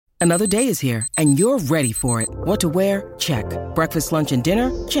Another day is here, and you're ready for it. What to wear? Check. Breakfast, lunch, and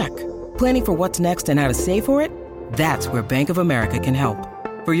dinner? Check. Planning for what's next and how to save for it? That's where Bank of America can help.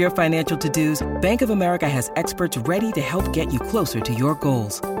 For your financial to-dos, Bank of America has experts ready to help get you closer to your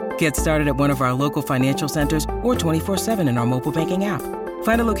goals. Get started at one of our local financial centers or 24/7 in our mobile banking app.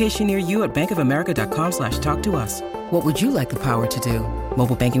 Find a location near you at bankofamerica.com/talktous. What would you like the power to do?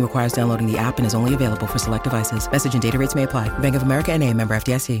 Mobile banking requires downloading the app and is only available for select devices. Message and data rates may apply. Bank of America N.A., member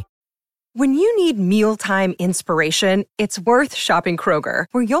FDIC. When you need mealtime inspiration, it's worth shopping Kroger,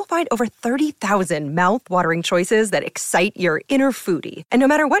 where you'll find over 30,000 mouth-watering choices that excite your inner foodie. And no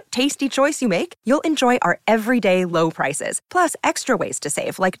matter what tasty choice you make, you'll enjoy our everyday low prices, plus extra ways to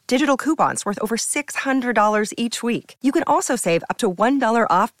save, like digital coupons worth over $600 each week. You can also save up to $1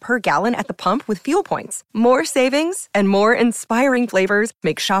 off per gallon at the pump with fuel points. More savings and more inspiring flavors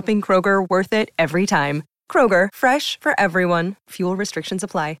make shopping Kroger worth it every time. Kroger, fresh for everyone. Fuel restrictions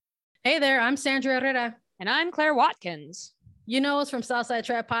apply. Hey there, I'm Sandra Herrera. And I'm Claire Watkins. You know us from Southside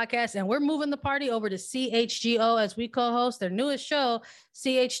Trap Podcast, and we're moving the party over to CHGO as we co-host their newest show,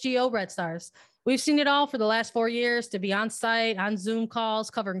 CHGO Red Stars. We've seen it all for the last 4 years, to be on site, on Zoom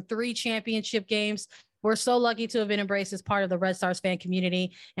calls, covering 3 championship games. We're so lucky to have been embraced as part of the Red Stars fan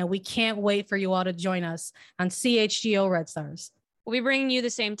community, and we can't wait for you all to join us on CHGO Red Stars. We'll be bringing you the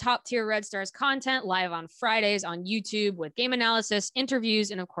same top tier Red Stars content live on Fridays on YouTube with game analysis, interviews,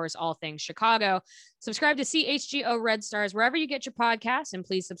 and of course, all things Chicago. Subscribe to CHGO Red Stars wherever you get your podcasts, and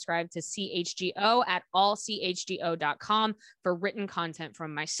please subscribe to CHGO at allchgo.com for written content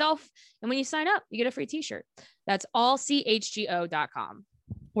from myself. And when you sign up, you get a free t-shirt. That's allchgo.com.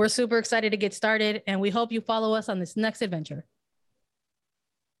 We're super excited to get started, and we hope you follow us on this next adventure.